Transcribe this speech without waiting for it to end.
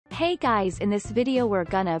Hey guys, in this video we're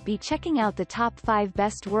gonna be checking out the top 5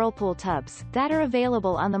 best Whirlpool tubs that are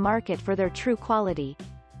available on the market for their true quality.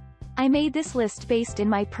 I made this list based in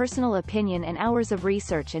my personal opinion and hours of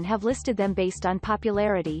research and have listed them based on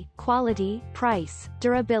popularity, quality, price,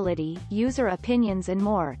 durability, user opinions and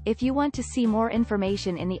more. If you want to see more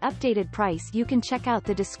information in the updated price you can check out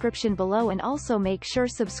the description below and also make sure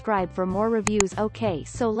subscribe for more reviews. Okay,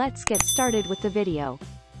 so let's get started with the video.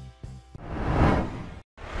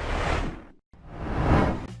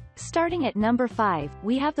 Starting at number 5,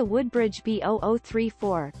 we have the WOODBRIDGE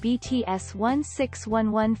B0034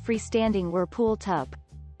 BTS1611 Freestanding Whirlpool Tub.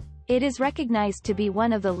 It is recognized to be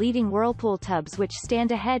one of the leading Whirlpool tubs which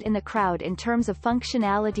stand ahead in the crowd in terms of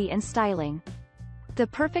functionality and styling. The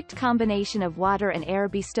perfect combination of water and air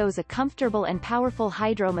bestows a comfortable and powerful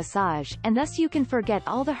hydro massage, and thus you can forget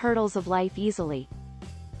all the hurdles of life easily.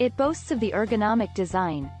 It boasts of the ergonomic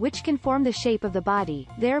design, which can form the shape of the body,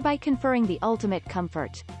 thereby conferring the ultimate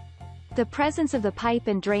comfort. The presence of the pipe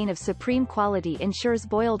and drain of supreme quality ensures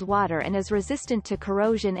boiled water and is resistant to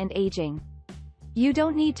corrosion and aging. You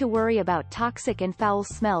don't need to worry about toxic and foul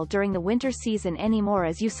smell during the winter season anymore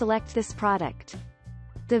as you select this product.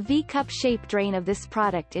 The V-cup shape drain of this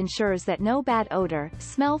product ensures that no bad odor,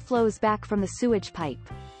 smell flows back from the sewage pipe.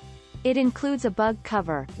 It includes a bug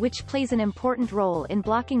cover, which plays an important role in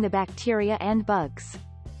blocking the bacteria and bugs.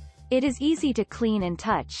 It is easy to clean and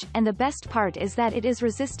touch, and the best part is that it is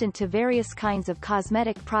resistant to various kinds of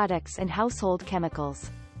cosmetic products and household chemicals.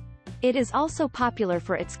 It is also popular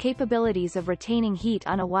for its capabilities of retaining heat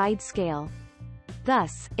on a wide scale.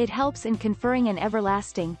 Thus, it helps in conferring an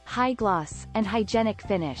everlasting, high-gloss, and hygienic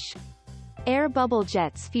finish. Air bubble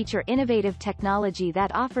jets feature innovative technology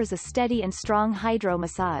that offers a steady and strong hydro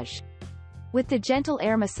massage. With the gentle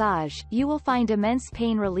air massage, you will find immense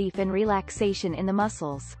pain relief and relaxation in the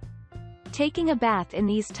muscles. Taking a bath in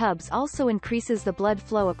these tubs also increases the blood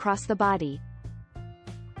flow across the body.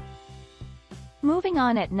 Moving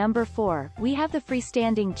on at number 4, we have the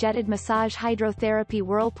Freestanding Jetted Massage Hydrotherapy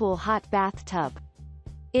Whirlpool Hot Bathtub.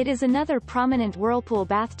 It is another prominent Whirlpool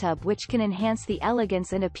bathtub which can enhance the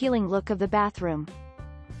elegance and appealing look of the bathroom.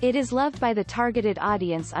 It is loved by the targeted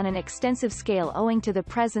audience on an extensive scale owing to the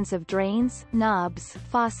presence of drains, knobs,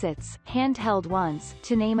 faucets, handheld wands,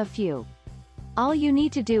 to name a few. All you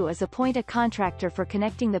need to do is appoint a contractor for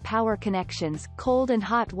connecting the power connections, cold and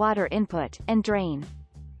hot water input, and drain.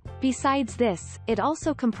 Besides this, it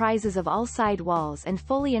also comprises of all side walls and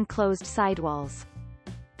fully enclosed sidewalls.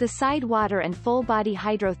 The side water and full-body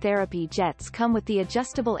hydrotherapy jets come with the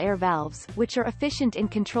adjustable air valves, which are efficient in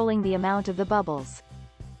controlling the amount of the bubbles.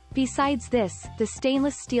 Besides this, the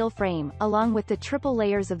stainless steel frame, along with the triple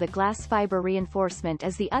layers of the glass fiber reinforcement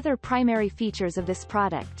is the other primary features of this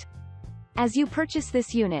product. As you purchase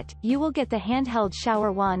this unit, you will get the handheld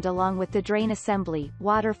shower wand along with the drain assembly,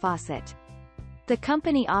 water faucet. The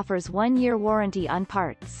company offers 1-year warranty on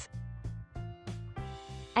parts.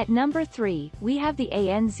 At number 3, we have the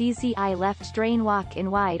ANZZI Left Drain Walk-in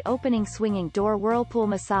Wide Opening Swinging Door Whirlpool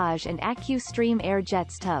Massage and Acu-Stream Air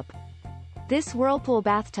Jets Tub. This Whirlpool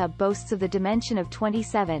bathtub boasts of the dimension of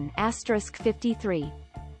 27*53.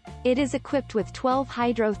 It is equipped with 12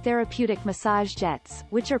 hydrotherapeutic massage jets,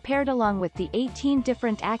 which are paired along with the 18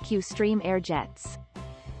 different Acu-Stream air jets.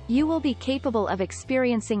 You will be capable of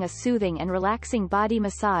experiencing a soothing and relaxing body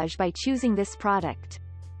massage by choosing this product.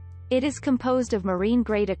 It is composed of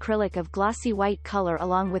marine-grade acrylic of glossy white color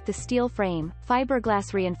along with the steel frame,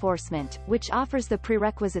 fiberglass reinforcement, which offers the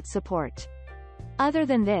prerequisite support. Other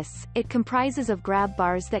than this, it comprises of grab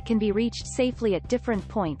bars that can be reached safely at different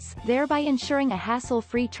points, thereby ensuring a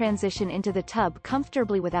hassle-free transition into the tub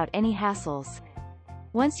comfortably without any hassles.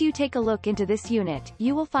 Once you take a look into this unit,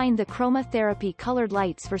 you will find the chromotherapy colored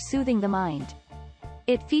lights for soothing the mind.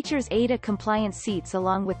 It features ADA-compliant seats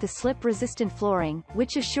along with the slip-resistant flooring,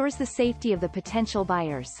 which assures the safety of the potential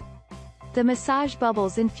buyers. The massage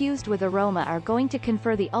bubbles infused with aroma are going to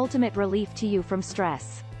confer the ultimate relief to you from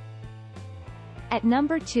stress. At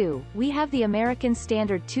number 2, we have the American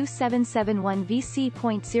Standard 2771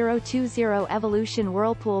 VC.020 Evolution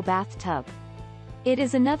Whirlpool Bathtub. It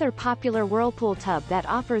is another popular Whirlpool tub that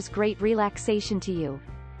offers great relaxation to you.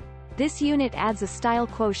 This unit adds a style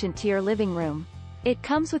quotient to your living room. It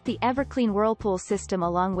comes with the Everclean Whirlpool system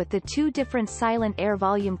along with the 2 different silent air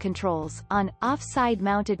volume controls, on/off side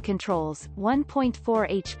mounted controls, 1.4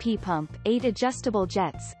 HP pump, 8 adjustable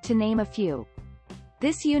jets, to name a few.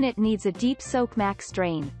 This unit needs a deep soak max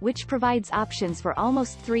drain, which provides options for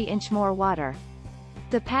almost 3-inch more water.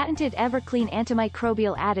 The patented EverClean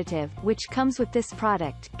antimicrobial additive, which comes with this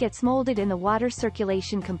product, gets molded in the water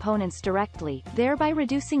circulation components directly, thereby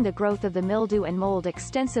reducing the growth of the mildew and mold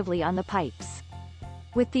extensively on the pipes.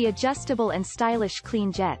 With the adjustable and stylish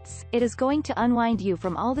clean jets, it is going to unwind you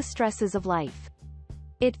from all the stresses of life.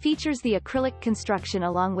 It features the acrylic construction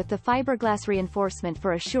along with the fiberglass reinforcement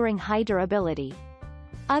for assuring high durability.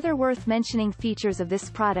 Other worth mentioning features of this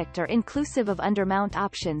product are inclusive of undermount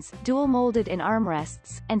options, dual molded in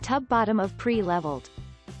armrests, and tub bottom of pre-leveled.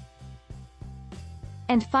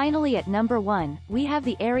 And finally at number 1, we have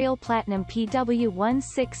the ARIEL Platinum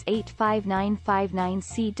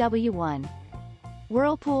PW16859959CW1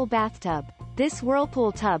 Whirlpool Bathtub. This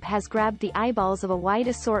Whirlpool tub has grabbed the eyeballs of a wide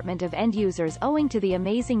assortment of end users owing to the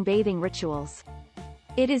amazing bathing rituals.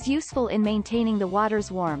 It is useful in maintaining the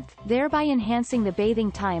water's warmth, thereby enhancing the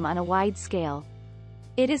bathing time on a wide scale.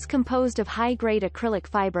 It is composed of high-grade acrylic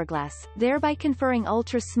fiberglass, thereby conferring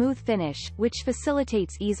ultra-smooth finish, which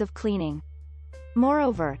facilitates ease of cleaning.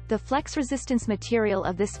 Moreover, the flex-resistance material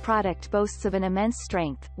of this product boasts of an immense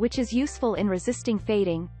strength, which is useful in resisting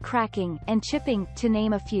fading, cracking, and chipping, to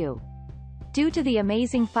name a few. Due to the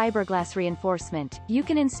amazing fiberglass reinforcement, you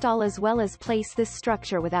can install as well as place this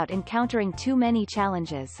structure without encountering too many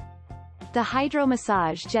challenges. The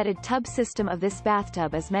hydro-massage jetted tub system of this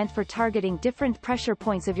bathtub is meant for targeting different pressure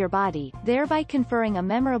points of your body, thereby conferring a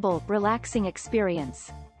memorable, relaxing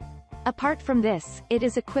experience. Apart from this, it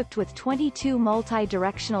is equipped with 22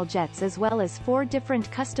 multi-directional jets as well as 4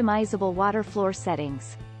 different customizable water floor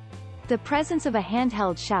settings. The presence of a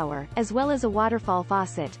handheld shower, as well as a waterfall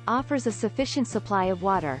faucet, offers a sufficient supply of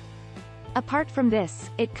water. Apart from this,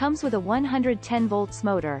 it comes with a 110 volts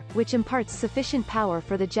motor, which imparts sufficient power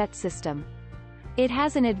for the jet system. It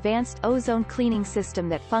has an advanced ozone cleaning system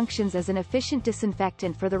that functions as an efficient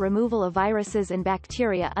disinfectant for the removal of viruses and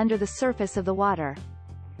bacteria under the surface of the water.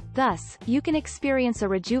 Thus, you can experience a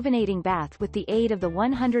rejuvenating bath with the aid of the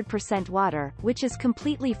 100% water, which is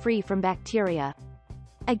completely free from bacteria.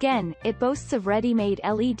 Again, it boasts of ready-made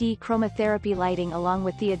LED chromotherapy lighting along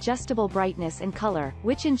with the adjustable brightness and color,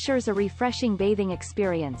 which ensures a refreshing bathing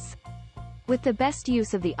experience. With the best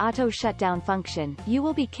use of the auto shutdown function, you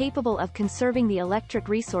will be capable of conserving the electric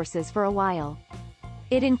resources for a while.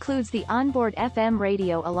 It includes the onboard FM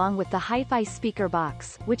radio along with the hi-fi speaker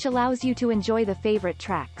box, which allows you to enjoy the favorite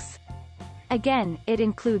tracks. Again, it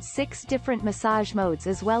includes 6 different massage modes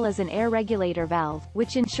as well as an air regulator valve,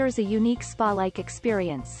 which ensures a unique spa-like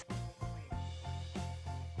experience.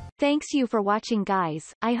 Thanks you for watching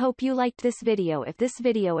guys, I hope you liked this video. If this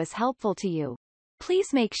video is helpful to you,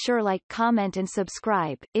 please make sure like, comment and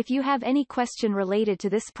subscribe. If you have any question related to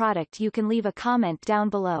this product you can leave a comment down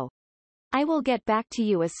below. I will get back to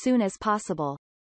you as soon as possible.